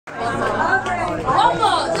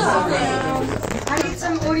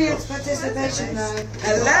audience participation now.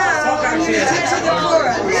 Hello. To the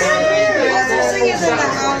chorus. Also singers in the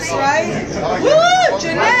house, right? Woo,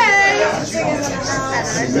 Janae. Singers in the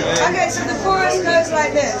house. Okay, so the chorus goes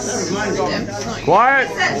like this. Quiet.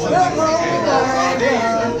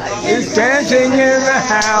 He's dancing in the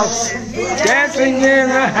house. Dancing in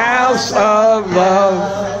the house of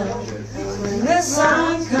love. When the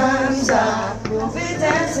sun comes up, we'll be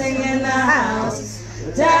dancing in the house.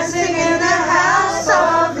 Dancing in the house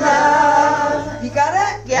of love. You got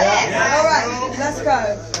it? Yes. All right, let's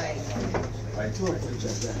go.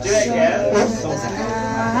 Do it again.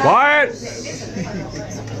 Quiet.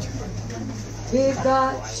 We've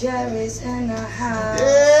got Gerrys in the house.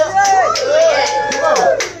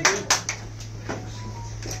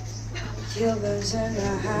 Kilburns in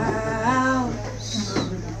the house.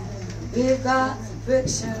 We've got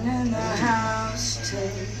Brixton in the house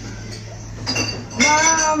too.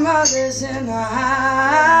 My mother's in the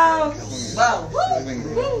house.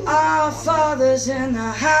 Our father's in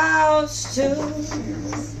the house too.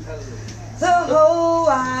 The whole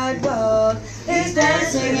wide world is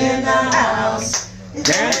dancing in the house.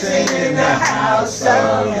 Dancing in the house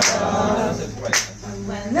of love.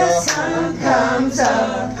 When the sun comes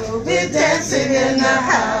up, we'll be dancing in the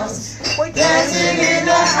house. Dancing in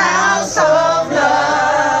the house of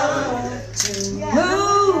love. To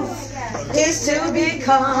move is to be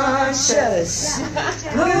conscious.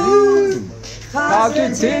 Move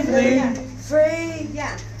positively free.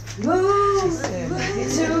 Move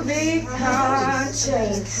to be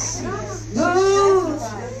conscious. Move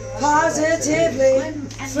positively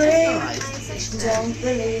free. Don't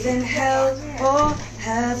believe in hell or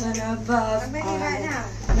heaven above.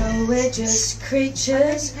 No, we're just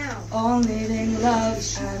creatures all needing love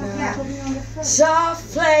and a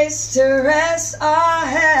soft place to rest our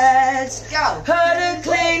heads. Heard a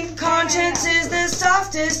clean conscience is the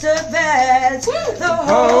softest of beds. The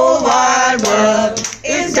whole wide world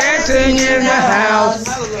is dancing in the house.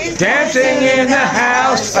 Dancing in the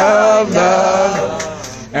house of love.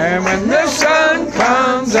 And when the sun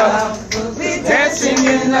comes up, we'll be dancing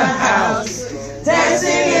in the house. Dancing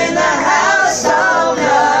in the house of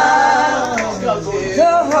love.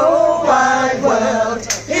 The whole wide world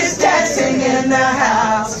is dancing in the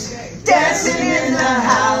house. Dancing in the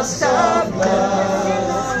house of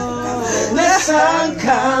love. When the sun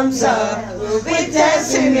comes up, we'll be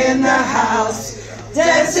dancing in the house.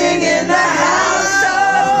 Dancing in the house.